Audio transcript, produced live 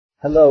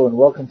Hello and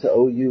welcome to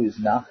OU's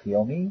Nach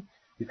Yomi.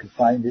 You can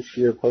find this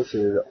year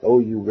posted at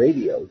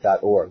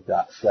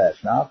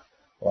ouradio.org/nach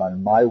or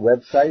on my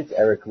website,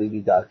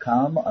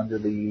 ericlevy.com, under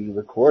the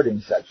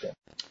recording section.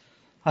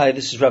 Hi,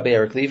 this is Rabbi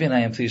Eric Levy, and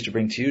I am pleased to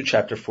bring to you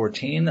chapter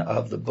 14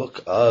 of the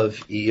book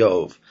of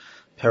Iyov,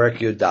 Perek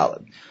Yud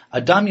Daled.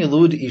 Adam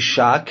Yelud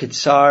Isha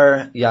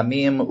Kitzar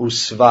Yamim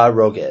Usva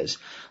Rogez.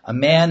 A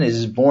man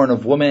is born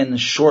of woman,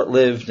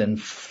 short-lived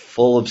and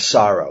full of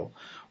sorrow.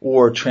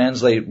 Or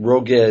translate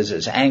rogez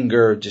as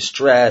anger,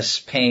 distress,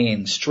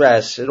 pain,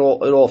 stress. It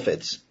all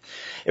fits.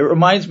 It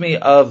reminds me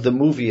of the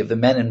movie of the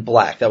Men in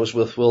Black. That was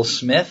with Will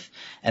Smith.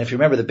 And if you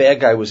remember, the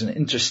bad guy was an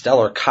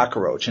interstellar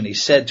cockroach, and he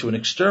said to an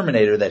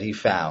exterminator that he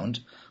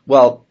found,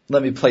 well,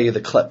 let me play you the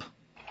clip.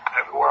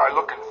 Everywhere I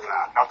look in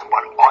fact, nothing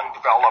but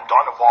undeveloped,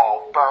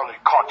 unevolved, barely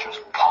conscious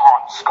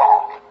pawn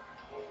skull.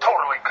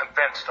 Totally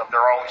convinced of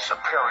their own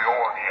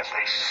superiority as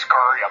they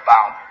scurry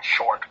about in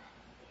short,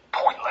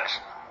 pointless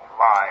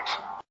lives.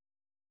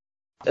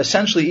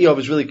 Essentially, Iyov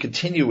is really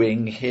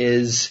continuing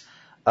his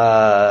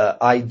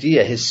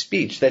idea, his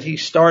speech that he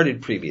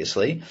started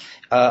previously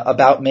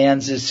about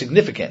man's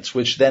significance,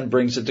 which then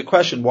brings into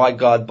question why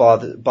God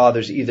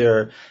bothers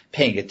either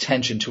paying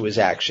attention to his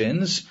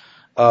actions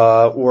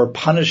or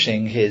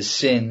punishing his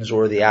sins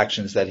or the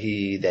actions that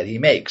he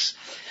makes.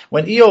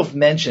 When Iyov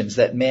mentions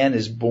that man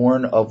is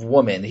born of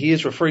woman, he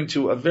is referring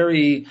to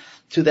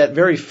that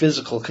very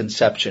physical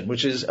conception,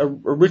 which is a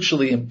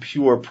ritually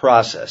impure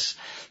process.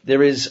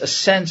 There is a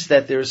sense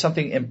that there is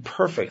something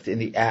imperfect in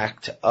the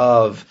act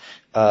of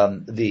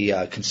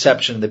the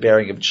conception and the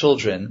bearing of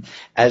children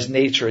as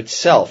nature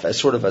itself, as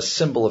sort of a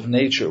symbol of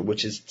nature,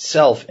 which is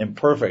itself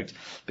imperfect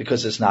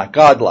because it's not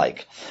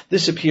godlike.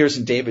 This appears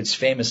in David's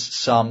famous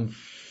Psalm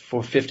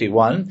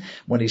 51,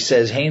 when he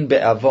says, Hein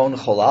be'avon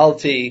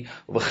cholalti,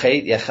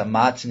 v'chet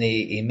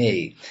yechamatni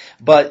imi.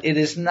 But it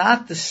is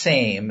not the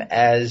same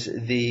as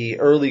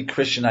the early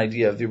Christian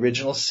idea of the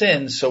original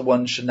sin, so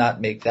one should not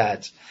make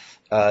that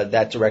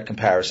direct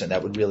comparison.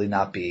 That would really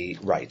not be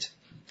right.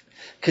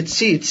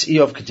 Katzitz,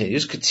 Iyov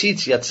continues,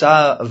 Katzitz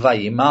yatsa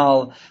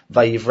vayimal,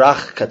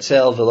 vayivrach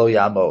katzel velo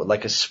yamo.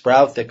 Like a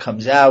sprout that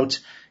comes out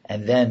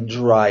and then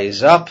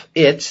dries up,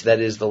 that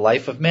is the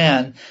life of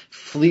man,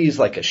 flees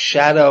like a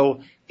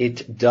shadow.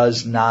 It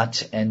does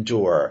not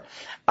endure.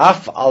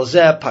 Af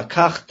alzeh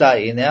pakachta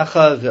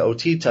inecha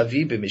ve'oti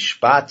tavi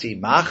b'mishpati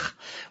mach.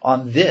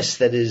 On this,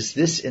 that is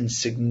this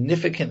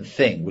insignificant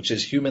thing, which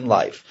is human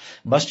life,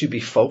 must you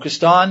be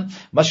focused on?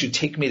 Must you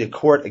take me to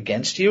court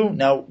against you?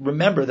 Now,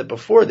 remember that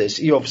before this,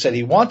 Iyov said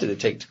he wanted to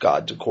take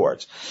God to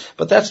court.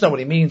 But that's not what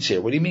he means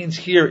here. What he means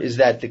here is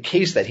that the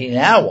case that he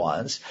now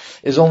wants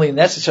is only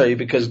necessary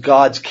because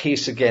God's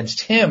case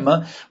against him,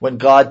 when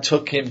God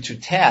took him to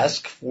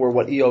task for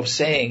what Iyov's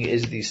saying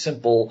is the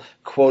simple,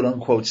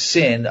 quote-unquote,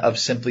 sin of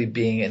simply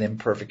being an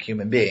imperfect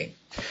human being.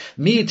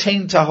 Mi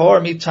yitain tahor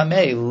mi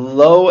tameh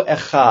lo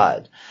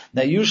echad.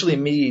 Now usually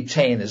mi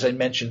yitain, as I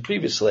mentioned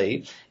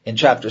previously in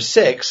chapter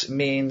 6,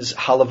 means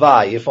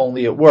halavai, if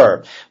only it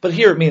were. But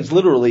here it means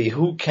literally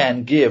who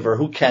can give or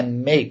who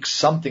can make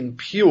something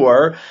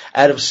pure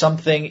out of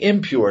something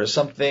impure,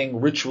 something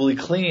ritually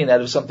clean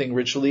out of something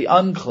ritually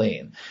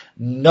unclean.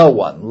 No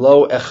one,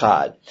 lo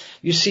echad.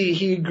 You see,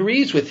 he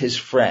agrees with his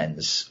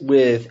friends,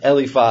 with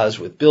Eliphaz,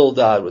 with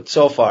Bildad, with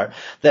Zophar,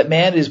 that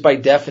man is by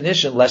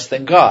definition less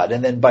than God,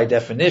 and then by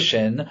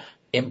definition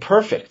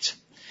imperfect.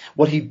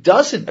 What he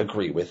doesn't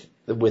agree with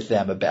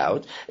them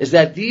about is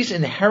that these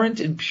inherent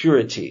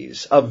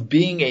impurities of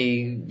being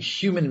a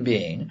human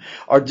being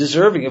are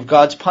deserving of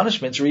God's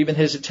punishments or even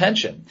his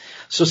attention.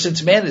 So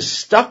since man is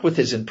stuck with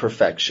his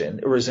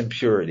imperfection or his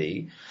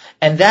impurity,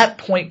 and that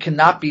point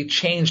cannot be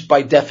changed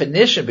by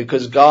definition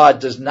because God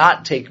does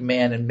not take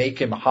man and make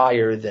him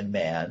higher than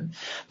man,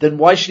 then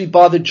why should he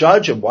bother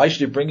judge him? Why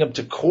should he bring him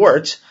to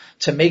court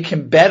to make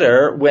him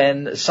better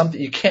when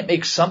you can't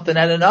make something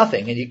out of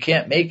nothing, and you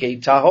can't make a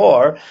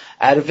tahor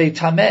out of a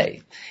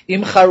tameh?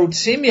 Im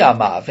charutzim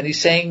yamav, and he's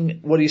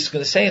saying, what he's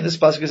going to say in this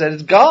pasuk is that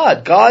it's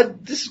God.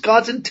 This is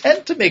God's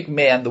intent to make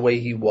man the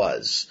way he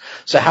was.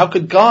 So how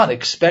could God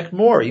expect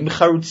more? Im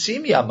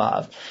charutzim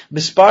yamav,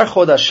 mispar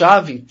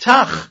chodashav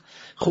itach,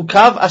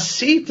 chukav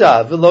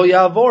asita v'lo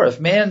yavor. If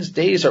man's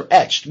days are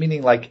etched,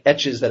 meaning like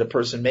etches that a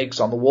person makes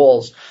on the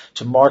walls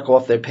to mark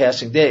off their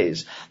passing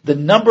days, the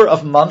number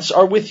of months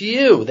are with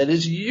you. That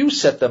is, you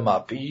set them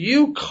up.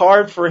 You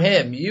carved for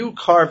him. You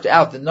carved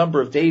out the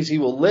number of days he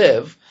will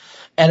live.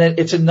 And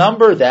it's a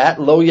number that,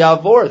 lo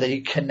yavor, that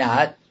he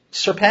cannot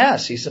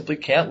surpass. He simply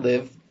can't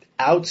live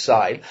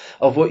outside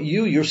of what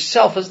you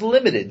yourself has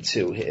limited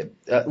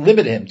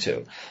him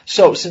to.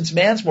 So, since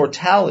man's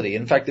mortality,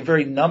 in fact, the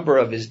very number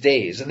of his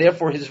days, and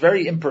therefore his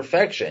very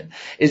imperfection,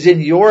 is in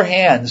your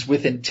hands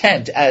with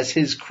intent as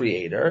his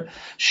creator,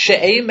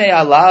 she'ei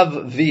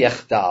me'alav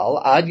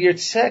v'yechdal ad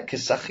yirtzeh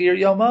kesachir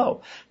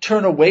yomo.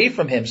 Turn away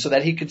from him so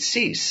that he could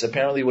cease.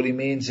 Apparently what he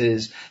means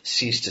is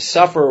cease to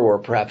suffer, or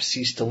perhaps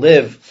cease to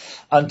live,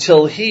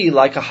 until he,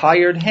 like a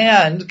hired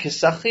hand,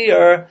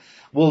 kesachir,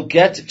 will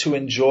get to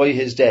enjoy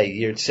his day,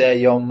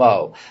 Yirtzeh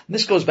Yomo. And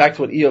this goes back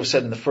to what Eov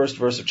said in the first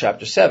verse of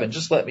chapter 7,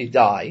 just let me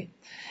die,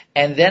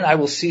 and then I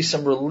will see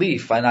some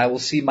relief, and I will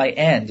see my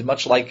end,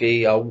 much like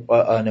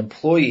an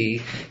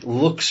employee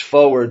looks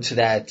forward to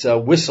that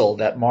whistle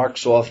that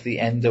marks off the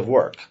end of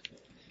work.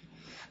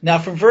 Now,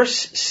 from verse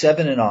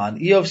 7 and on,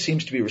 Eov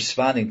seems to be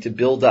responding to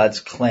Bildad's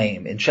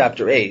claim in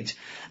chapter 8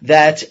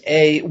 that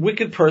a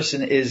wicked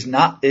person is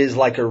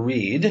like a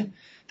reed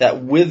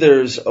that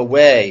withers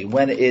away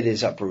when it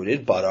is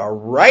uprooted, but a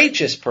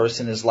righteous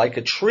person is like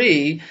a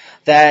tree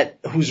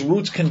whose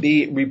roots can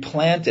be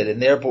replanted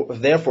and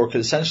therefore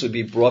could essentially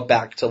be brought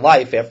back to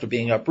life after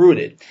being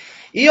uprooted.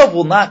 Eov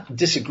will not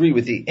disagree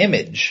with the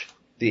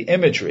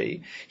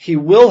imagery. He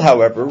will,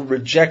 however,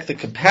 reject the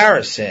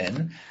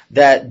comparison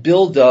that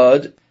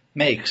Bildad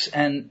makes,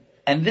 and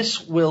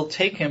this will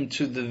take him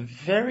to the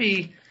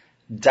very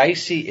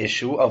dicey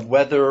issue of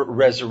whether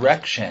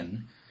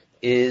resurrection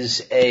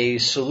is a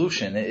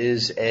solution,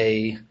 is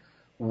a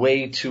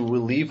way to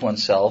relieve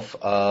oneself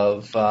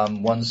of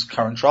one's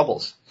current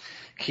troubles.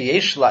 Ki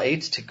yesh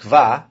la'et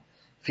tikva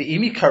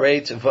v'imi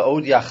karet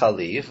v'od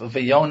yachaliv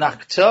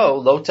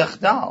v'yonakto lo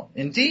techdal.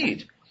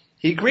 Indeed,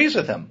 he agrees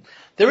with him.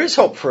 There is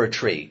hope for a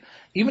tree.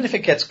 Even if it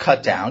gets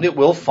cut down, it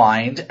will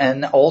find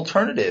an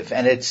alternative,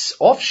 and its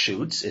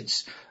offshoots,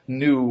 its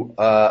new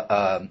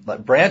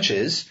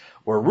branches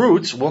or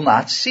roots will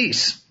not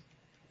cease.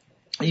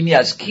 Im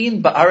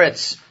yazkin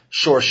ba'aretz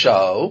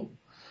shorsho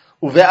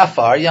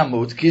uve'afar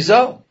yamut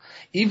gizo.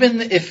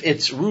 Even if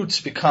its roots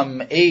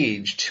become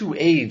too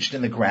aged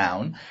in the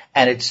ground,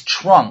 and its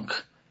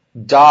trunk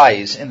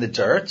dies in the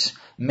dirt,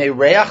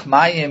 mereach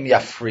mayim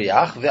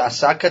yafriach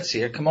ve'asa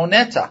katzir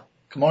kamonata.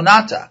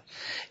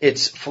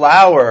 It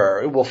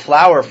will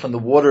flower from the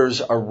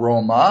water's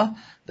aroma,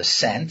 the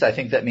scent, I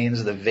think that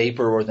means the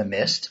vapor or the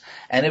mist,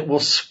 and it will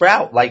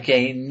sprout like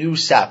a new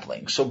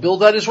sapling. So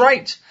Bildad is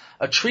right.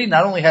 A tree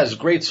not only has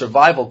great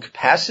survival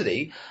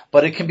capacity,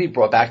 but it can be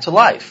brought back to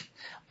life.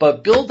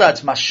 But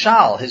Bildad's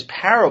mashal, his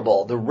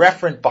parable, the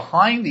referent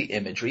behind the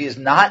imagery, is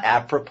not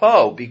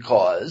apropos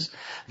because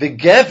the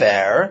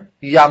gever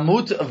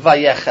yamut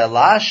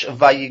vayechelash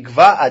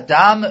vayigva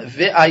adam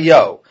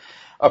ve'ayo.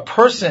 A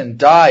person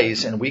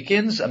dies and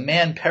weakens, a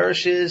man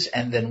perishes,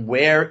 and then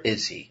where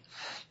is he?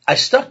 I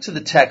stuck to the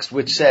text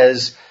which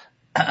says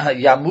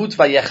Yamut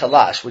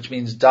vayechalash, which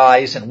means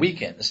dies and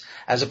weakens,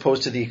 as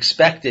opposed to the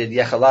expected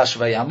Yechalash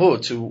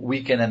vayamut, to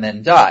weaken and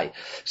then die.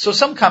 So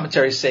some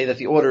commentaries say that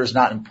the order is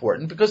not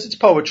important because it's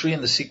poetry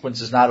and the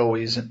sequence is not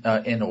always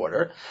in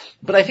order.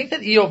 But I think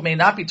that Eov may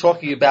not be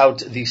talking about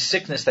the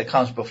sickness that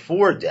comes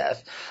before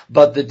death,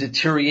 but the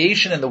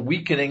deterioration and the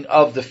weakening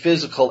of the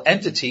physical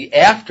entity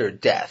after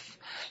death.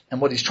 And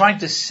what he's trying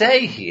to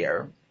say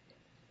here,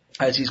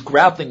 as he's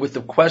grappling with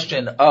the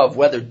question of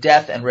whether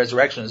death and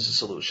resurrection is a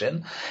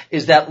solution,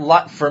 is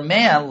that for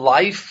man,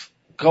 life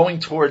going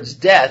towards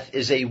death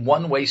is a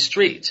one-way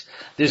street.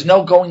 There's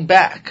no going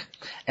back.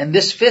 And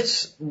this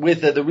fits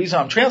with, the reason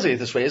I'm translating it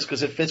this way is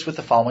because it fits with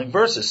the following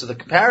verses. So the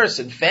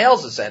comparison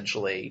fails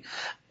essentially.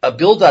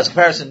 Bildad's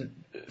comparison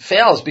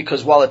fails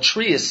because while a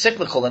tree is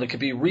cyclical and it can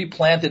be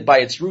replanted by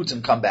its roots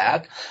and come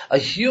back, a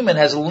human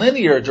has a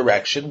linear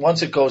direction.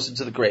 Once it goes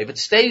into the grave, it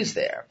stays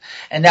there.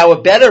 And now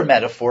a better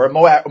metaphor,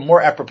 a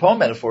more apropos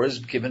metaphor is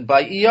given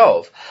by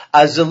Eov.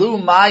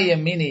 Azalu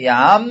mayim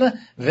miniyam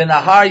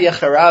v'nahar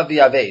yecharav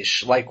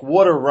yavesh. Like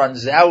water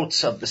runs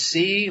out of the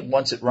sea,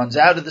 once it runs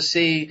out of the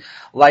sea,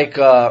 like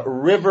a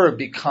river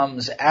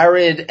becomes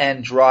arid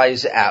and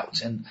dries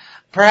out. And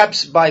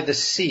perhaps by the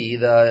sea,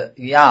 the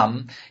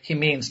yam, he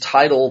means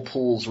tidal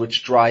pools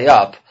which dry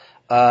up,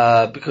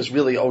 because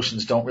really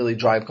oceans don't really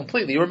dry up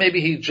completely. Or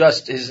maybe he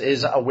just,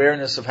 his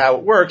awareness of how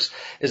it works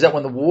is that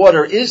when the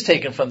water is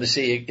taken from the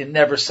sea, it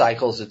never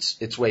cycles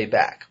its way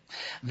back.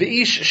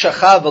 V'ish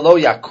shachav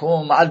v'lo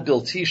yakum ad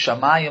bilti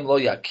shamayim lo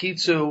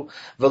yakitzu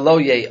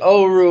v'lo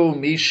ye'oru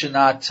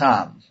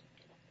mishnatam.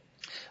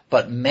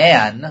 But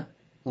man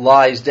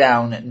lies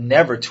down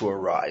never to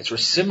arise, or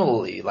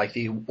similarly, like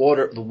the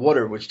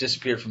water which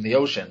disappeared from the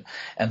ocean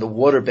and the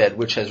waterbed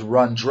which has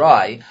run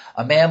dry,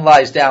 a man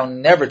lies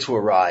down never to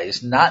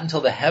arise, not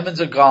until the heavens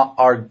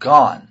are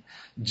gone.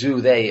 Do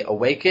they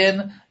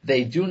awaken?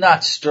 They do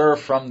not stir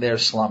from their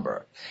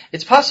slumber.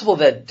 It's possible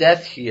that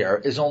death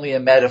here is only a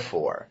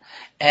metaphor.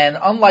 And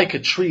unlike a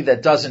tree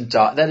that doesn't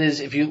die, that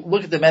is, if you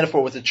look at the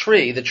metaphor with the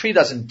tree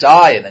doesn't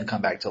die and then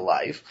come back to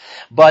life,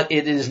 but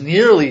it is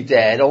nearly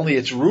dead, only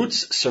its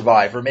roots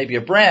survive, or maybe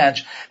a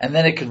branch, and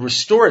then it can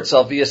restore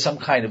itself via some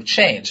kind of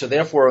change. So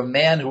therefore a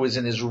man who is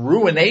in his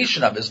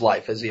ruination of his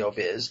life, as Eov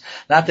is,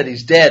 not that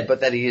he's dead,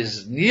 but that he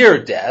is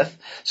near death,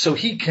 so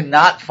he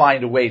cannot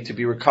find a way to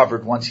be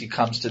recovered once he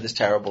comes to this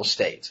terrible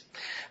state.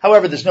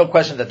 However, there's no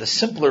question that the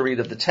simpler read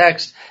of the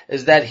text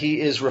is that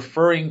he is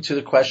referring to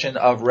the question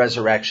of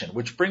resurrection,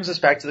 which brings us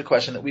back to the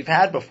question that we've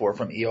had before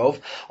from Eov,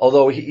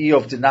 although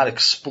Eov did not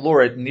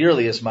explore it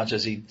nearly as much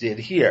as he did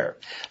here.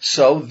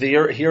 So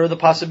here are the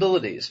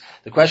possibilities.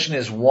 The question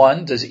is,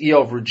 one, does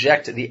Eov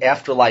reject the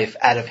afterlife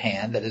out of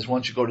hand? That is,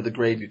 once you go to the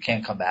grave, you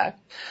can't come back.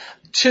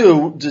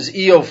 Two, does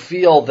Eov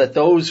feel that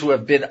those who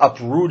have been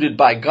uprooted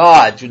by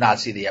God do not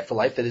see the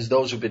afterlife? That is,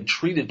 those who have been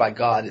treated by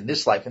God in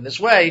this life in this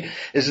way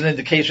is an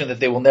indication that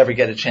they will never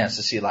get a chance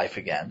to see life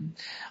again.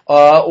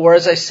 Or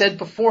as I said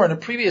before in a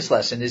previous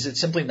lesson, is it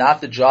simply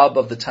not the job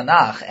of the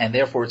Tanakh and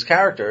therefore its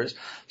characters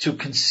to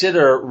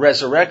consider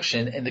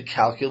resurrection in the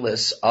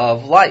calculus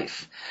of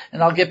life?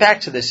 And I'll get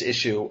back to this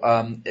issue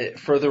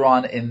further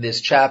on in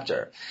this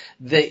chapter.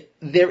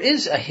 There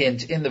is a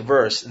hint in the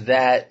verse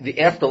that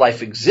the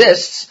afterlife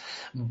exists,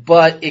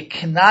 but it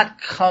cannot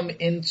come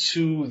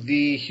into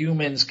the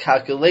human's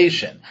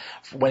calculation.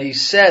 When he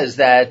says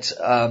that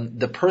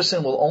the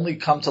person will only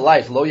come to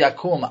life, lo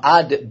yakum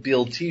ad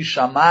bilti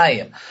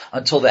shamayim,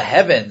 until the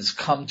heavens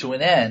come to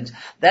an end,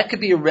 that could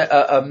be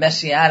a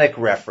messianic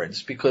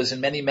reference, because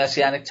in many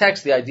messianic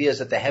texts, the idea is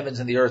that the heavens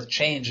and the earth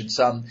change in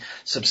some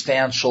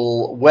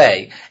substantial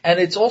way. And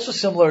it's also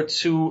similar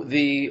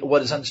to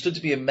what is understood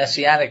to be a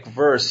messianic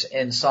verse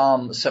in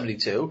Psalm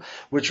 72,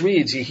 which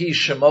reads, Yehi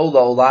Shemo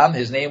La'olam,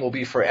 his name will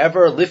be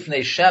forever,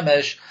 Lifnei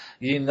Shemesh,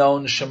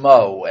 Yinon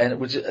Shemo, and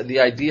which the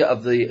idea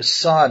of the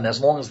sun,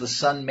 as long as the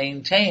sun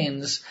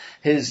maintains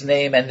his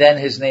name, and then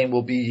his name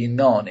will be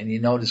Yinon, and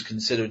Yinon is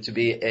considered to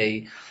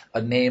be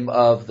a name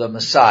of the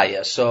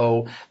Messiah.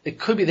 So it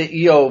could be that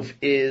Eov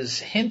is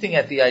hinting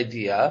at the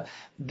idea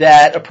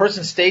that a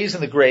person stays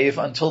in the grave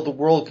until the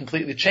world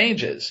completely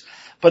changes.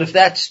 But if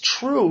that's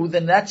true,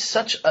 then that's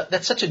such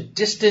a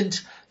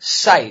distant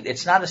sight.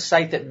 It's not a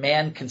sight that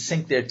man can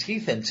sink their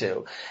teeth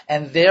into,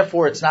 and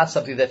therefore it's not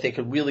something that they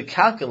could really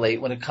calculate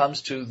when it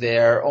comes to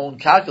their own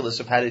calculus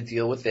of how to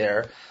deal with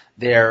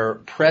their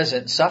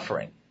present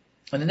suffering.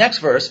 In the next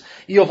verse,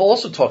 Eov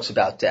also talks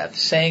about death,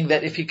 saying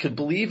that if he could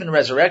believe in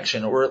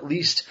resurrection, or at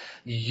least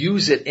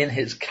use it in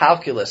his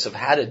calculus of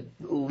how to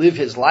live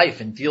his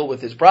life and deal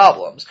with his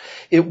problems,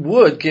 it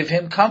would give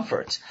him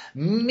comfort.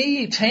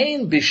 Mi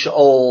tain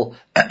bishol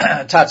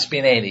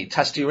tatzbineni,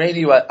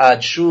 tastireni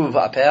adshuv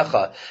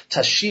apecha,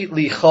 tashit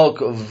lichok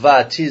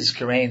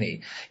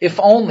vatizkereni. If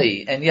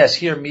only, and yes,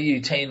 here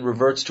mi tain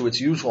reverts to its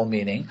usual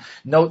meaning.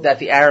 Note that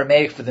the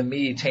Aramaic for the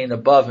mi tain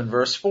above in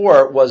verse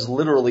 4 was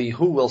literally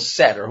who will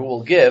set, or who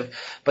will give,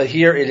 but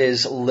here it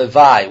is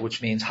levai,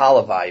 which means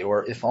halavai,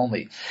 or if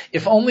only.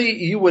 If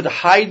only you would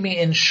hide me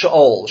in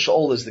Sheol.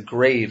 Sheol is the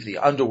grave, the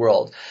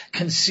underworld.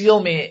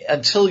 Conceal me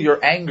until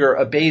your anger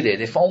abated.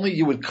 If only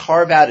you would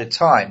carve out a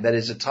time, that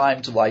is a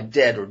time to lie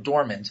dead or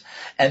dormant,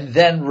 and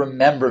then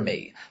remember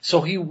me.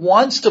 So he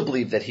wants to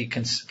believe that he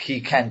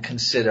can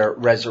consider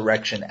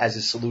resurrection as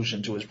a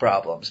solution to his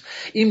problems.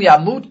 Im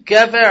yamut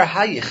gever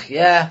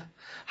hayichyeh.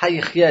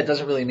 Hayichyeh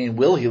doesn't really mean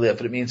will he live,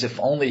 but it means if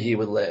only he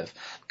would live.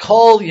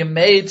 Kol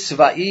yemei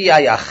tzva'i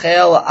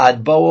ayachel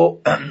ad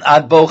bo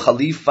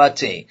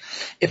chalifati.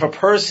 If a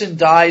person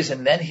dies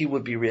and then he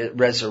would be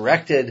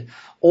resurrected,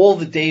 all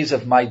the days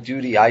of my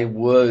duty I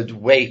would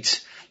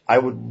wait. I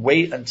would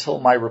wait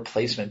until my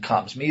replacement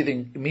comes.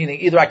 Meaning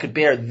either I could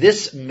bear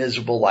this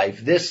miserable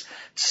life, this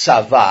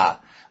tzava,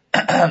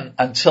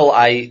 until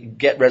I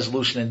get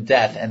resolution in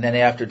death, and then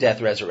after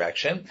death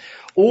resurrection,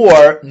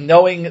 or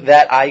knowing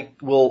that I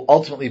will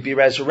ultimately be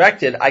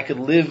resurrected, I could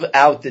live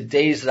out the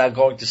days that I'm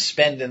going to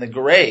spend in the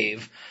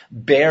grave,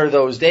 bear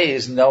those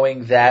days,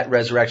 knowing that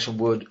resurrection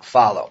would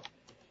follow.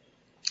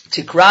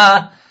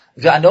 Tikra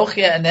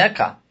v'anochi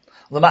eneka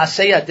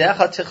l'maaseh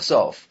yadecha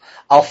tichsof.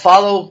 I'll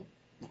follow.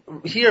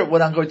 Here,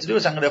 what I'm going to do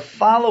is I'm going to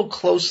follow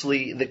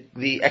closely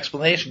the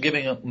explanation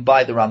given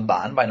by the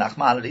Ramban, by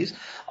Nachmanides,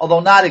 although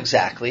not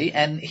exactly.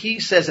 And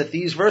he says that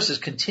these verses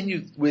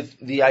continue with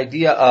the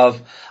idea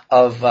of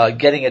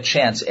getting a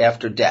chance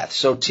after death.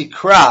 So,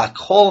 Tikra,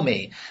 call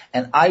me,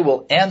 and I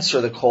will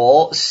answer the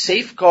call.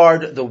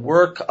 Safeguard the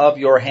work of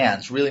your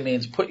hands. Really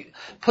means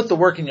put the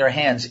work in your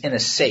hands in a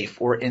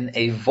safe or in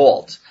a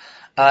vault.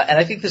 And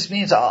I think this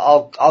means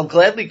I'll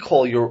gladly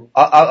follow your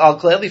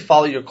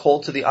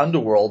call to the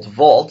underworld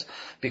vault,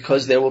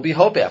 because there will be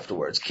hope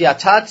afterwards. Ki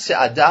atat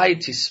se'adai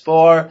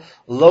tispor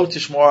lo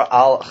tishmor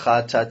al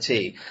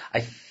chatati.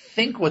 I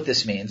think what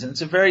this means, and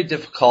it's a very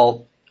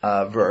difficult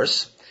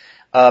verse,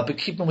 but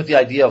keeping with the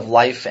idea of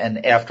life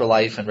and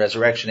afterlife and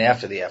resurrection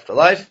after the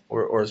afterlife,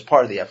 or as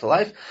part of the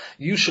afterlife,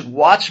 you should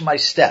watch my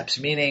steps,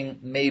 meaning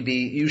maybe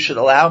you should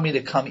allow me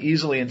to come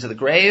easily into the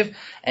grave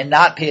and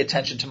not pay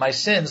attention to my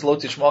sins, lo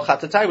tishmor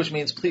chatatai, which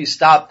means please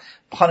stop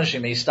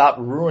punishing me, stop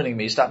ruining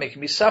me, stop making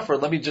me suffer,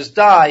 let me just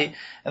die,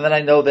 and then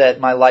I know that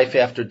my life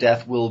after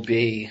death will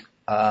be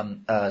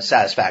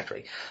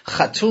satisfactory.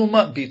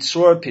 Chatum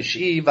bitzur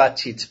pish'i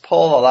vatitpol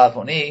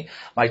alavoni.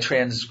 My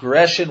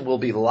transgression will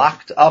be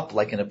locked up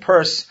like in a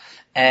purse,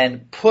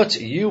 and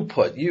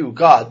you,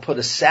 God, put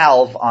a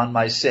salve on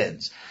my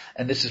sins.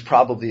 and this is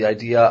probably the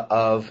idea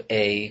of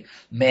a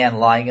man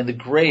lying in the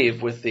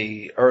grave with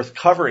the earth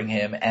covering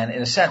him and,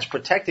 in a sense,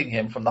 protecting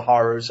him from the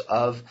horrors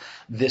of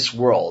this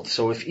world.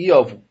 So if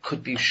Eov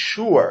could be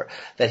sure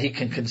that he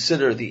can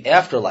consider the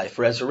afterlife,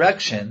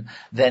 resurrection,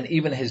 then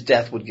even his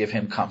death would give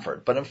him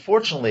comfort. But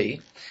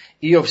unfortunately,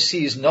 Eov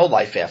sees no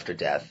life after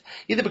death,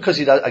 either because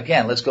he does,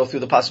 again, let's go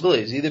through the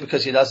possibilities, either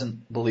because he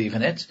doesn't believe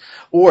in it,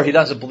 or he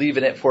doesn't believe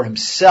in it for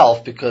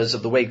himself because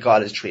of the way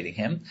God is treating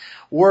him,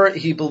 or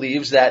he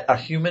believes that a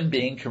human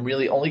being can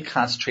really only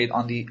concentrate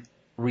on the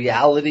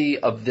reality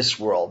of this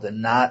world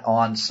and not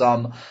on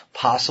some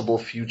possible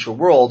future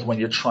world when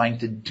you're trying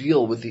to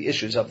deal with the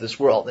issues of this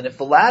world. And if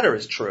the latter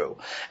is true,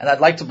 and I'd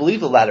like to believe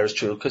the latter is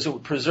true because it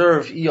would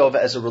preserve Eov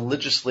as a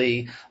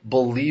religiously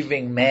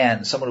believing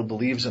man, someone who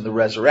believes in the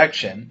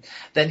resurrection,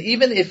 then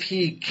even if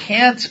he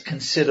can't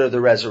consider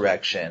the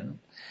resurrection,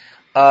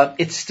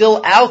 it's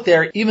still out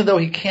there, even though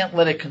he can't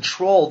let it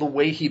control the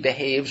way he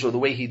behaves or the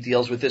way he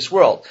deals with this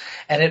world.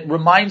 And it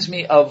reminds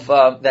me of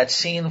that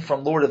scene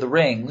from Lord of the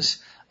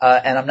Rings,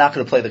 and I'm not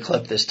going to play the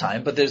clip this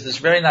time, but there's this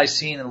very nice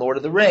scene in Lord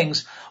of the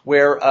Rings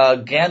where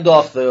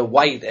Gandalf the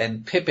White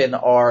and Pippin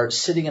are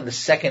sitting in the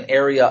second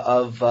area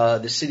of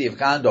the city of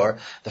Gondor.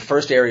 The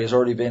first area has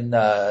already been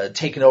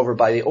taken over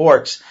by the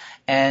orcs.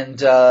 And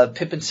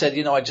Pippin said,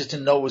 I just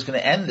didn't know it was going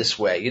to end this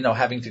way,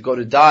 having to go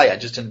to die. I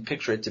just didn't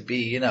picture it to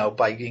be,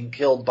 by being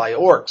killed by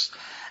orcs.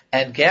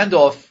 And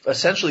Gandalf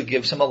essentially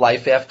gives him a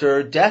life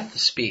after death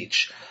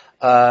speech.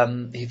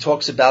 He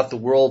talks about the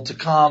world to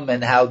come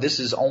and how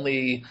this is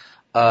only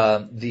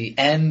the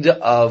end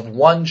of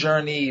one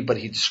journey, but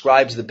he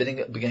describes the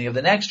beginning of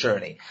the next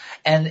journey.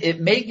 And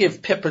it may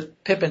give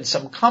Pippin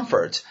some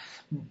comfort,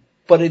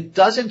 but it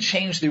doesn't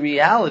change the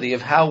reality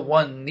of how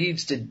one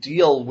needs to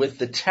deal with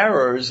the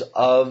terrors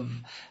of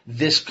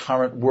this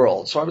current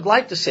world. So I would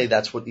like to say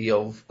that's what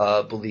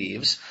Eov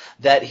believes,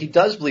 that he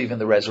does believe in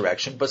the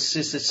resurrection, but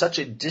since it's such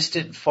a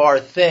distant, far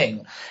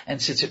thing,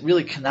 and since it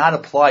really cannot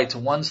apply to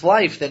one's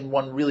life, then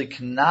one really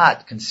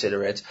cannot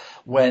consider it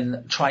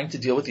when trying to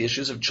deal with the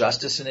issues of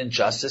justice and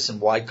injustice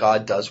and why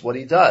God does what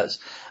he does.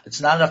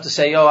 It's not enough to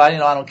say, I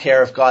don't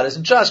care if God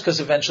isn't just, because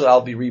eventually I'll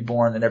be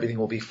reborn and everything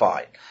will be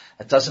fine.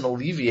 That doesn't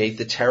alleviate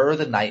the terror,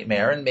 the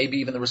nightmare, and maybe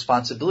even the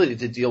responsibility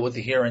to deal with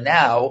the here and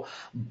now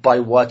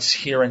by what's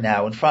here and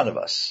now in front of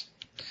us.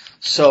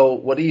 So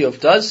what Eov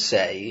does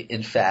say,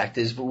 in fact,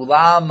 is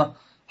V'ulam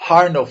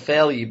har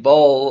nofel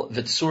yibol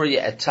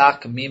v'tsurya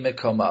etak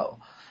mimekomo.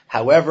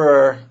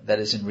 However, that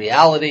is in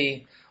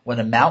reality, when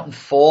a mountain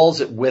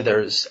falls, it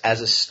withers as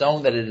a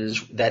stone that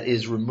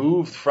is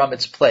removed from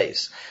its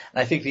place.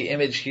 And I think the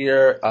image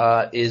here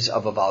is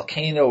of a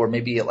volcano, or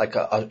maybe like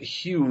a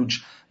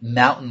huge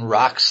mountain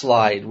rock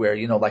slide where,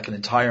 like an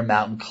entire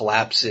mountain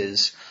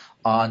collapses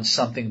on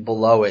something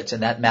below it,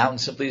 and that mountain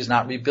simply is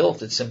not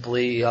rebuilt. It's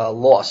simply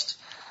lost.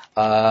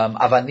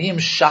 Avanim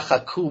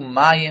shachaku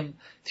mayim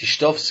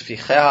tishtof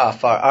sficheha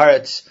afar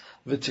aretz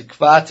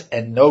v'tikvat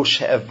enosh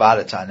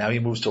evadata. Now he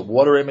moves to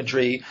water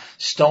imagery.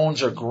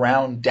 Stones are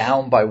ground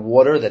down by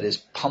water that is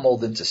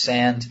pummeled into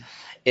sand.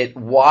 It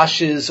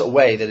washes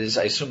away, that is,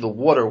 I assume the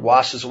water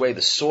washes away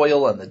the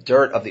soil and the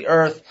dirt of the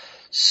earth.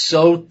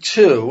 So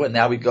too, and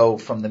now we go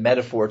from the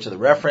metaphor to the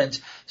reference,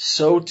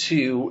 so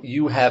too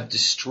you have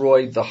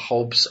destroyed the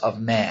hopes of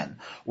man.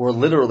 Or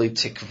literally,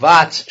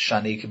 tikvat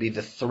shani could be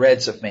the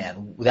threads of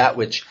man, that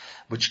which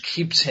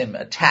keeps him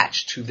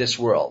attached to this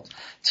world.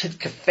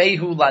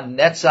 Titkafehu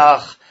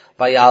lanetzach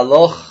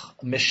vayaloch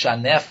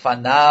mishanef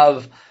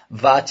fanav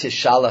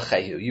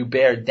vatishalachehu. You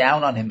bear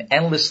down on him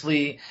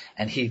endlessly,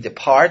 and he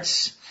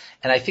departs.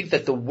 And I think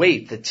that the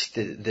weight, the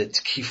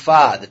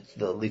tkifa,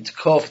 the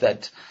litkof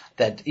that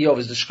Eov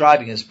is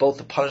describing is both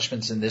the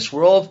punishments in this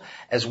world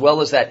as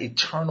well as that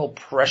eternal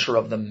pressure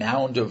of the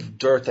mound of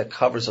dirt that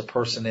covers a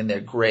person in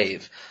their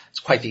grave. It's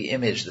quite the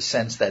image, the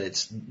sense that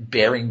it's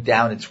bearing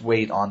down its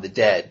weight on the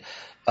dead.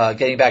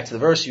 Getting back to the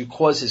verse, you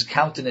cause his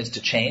countenance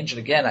to change. And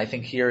again, I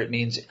think here it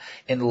means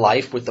in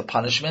life with the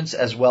punishments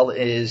as well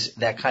as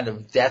that kind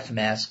of death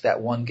mask that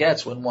one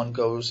gets when one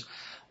goes,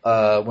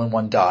 when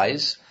one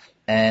dies.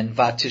 And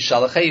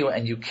vatishalacheyu,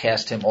 and you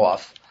cast him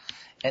off.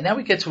 And now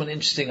we get to an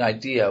interesting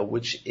idea,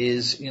 which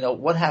is,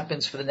 what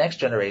happens for the next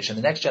generation?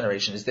 The next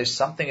generation, is there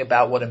something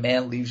about what a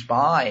man leaves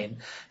behind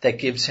that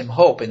gives him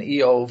hope? And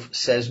Eov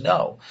says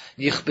no.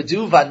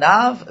 Yichbedu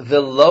vanav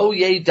velo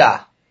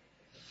yeda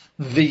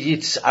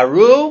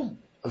v'yitzaru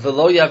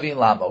velo yavin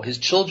lamo. His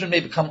children may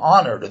become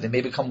honored or they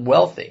may become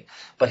wealthy,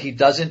 but he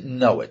doesn't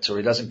know it or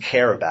he doesn't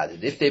care about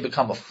it. If they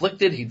become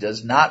afflicted, he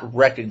does not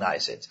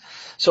recognize it.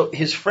 So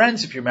his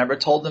friends, if you remember,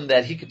 told him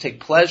that he could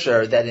take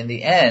pleasure that in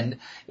the end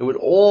it would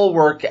all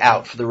work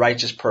out for the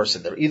righteous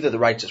person. That either the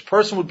righteous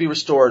person would be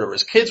restored, or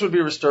his kids would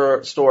be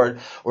restored,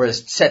 or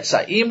his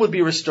tzetzaim would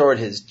be restored,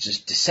 his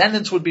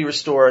descendants would be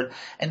restored.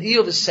 And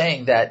Eov is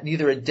saying that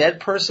neither a dead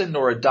person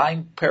nor a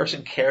dying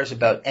person cares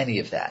about any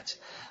of that.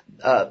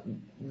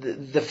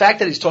 the fact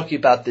that he's talking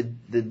about the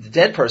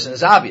dead person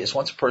is obvious.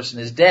 Once a person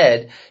is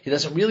dead, he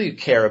doesn't really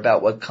care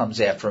about what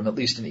comes after him, at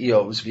least in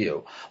Eov's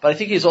view. But I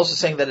think he's also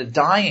saying that a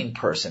dying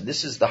person,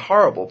 this is the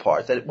horrible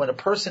part, that when a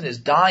person is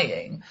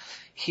dying,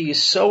 he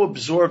is so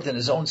absorbed in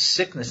his own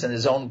sickness and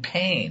his own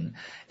pain,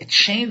 it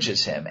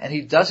changes him, and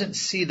he doesn't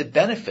see the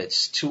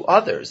benefits to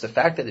others. The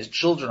fact that his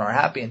children are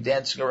happy and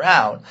dancing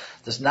around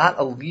does not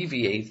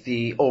alleviate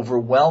the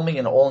overwhelming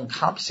and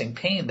all-encompassing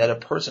pain that a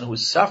person who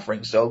is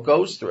suffering so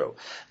goes through.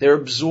 They're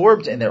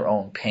absorbed in their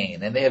own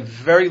pain, and they have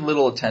very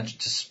little attention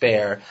to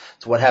spare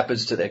to what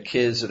happens to their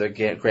kids or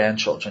their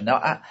grandchildren.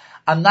 Now,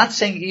 I'm not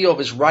saying Eov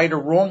is right or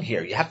wrong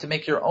here. You have to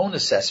make your own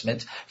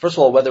assessment. First of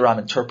all, whether I'm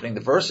interpreting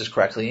the verses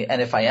correctly,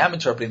 and if I am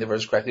interpreting the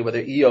verses correctly,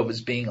 whether Eov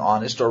is being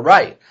honest or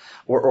right,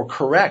 or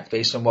correct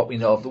based on what we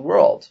know of the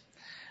world.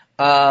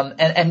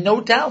 And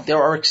no doubt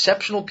there are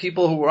exceptional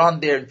people who are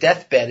on their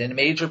deathbed in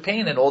major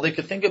pain, and all they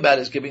could think about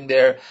is giving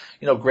their,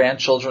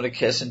 grandchildren a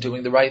kiss and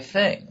doing the right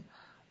thing.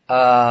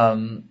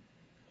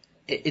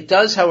 It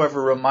does,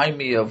 however, remind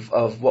me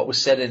of what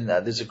was said in,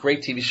 there's a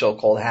great TV show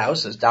called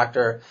House. There's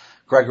Dr.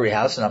 Gregory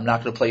House, and I'm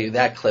not going to play you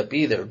that clip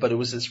either, but it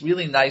was this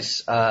really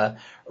nice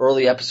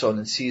early episode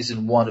in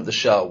season 1 of the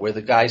show where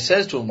the guy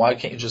says to him, why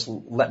can't you just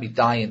let me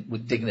die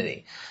with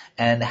dignity?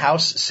 And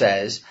House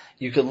says,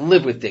 you can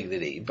live with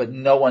dignity, but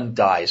no one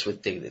dies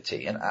with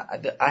dignity. And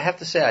I have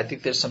to say, I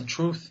think there's some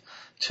truth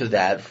to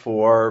that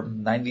for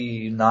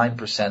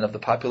 99% of the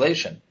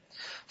population.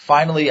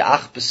 Finally,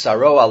 Ach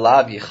b'saro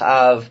alav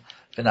yichav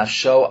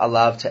v'nafsho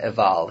alav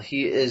te'eval.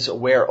 He is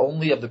aware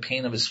only of the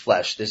pain of his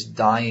flesh, this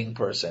dying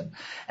person,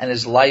 and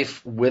his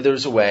life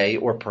withers away,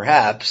 or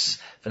perhaps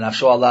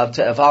v'nafsho alav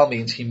te'eval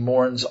means he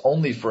mourns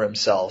only for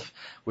himself,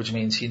 which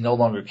means he no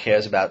longer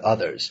cares about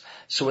others.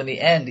 So in the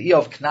end,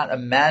 Eov cannot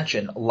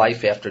imagine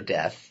life after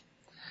death,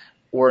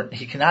 or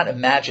he cannot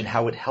imagine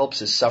how it helps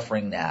his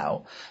suffering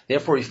now.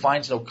 Therefore, he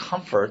finds no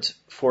comfort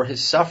for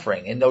his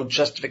suffering and no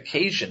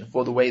justification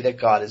for the way that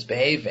God is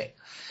behaving.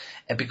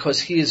 And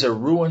because he is a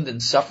ruined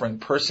and suffering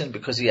person,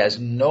 because he has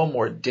no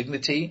more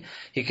dignity,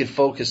 he can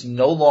focus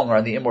no longer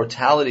on the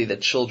immortality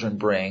that children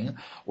bring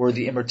or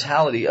the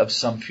immortality of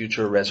some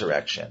future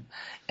resurrection.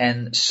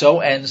 And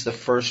so ends the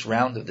first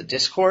round of the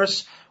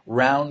discourse.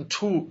 Round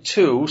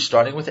two,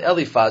 starting with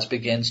Eliphaz,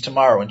 begins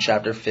tomorrow in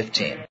chapter 15.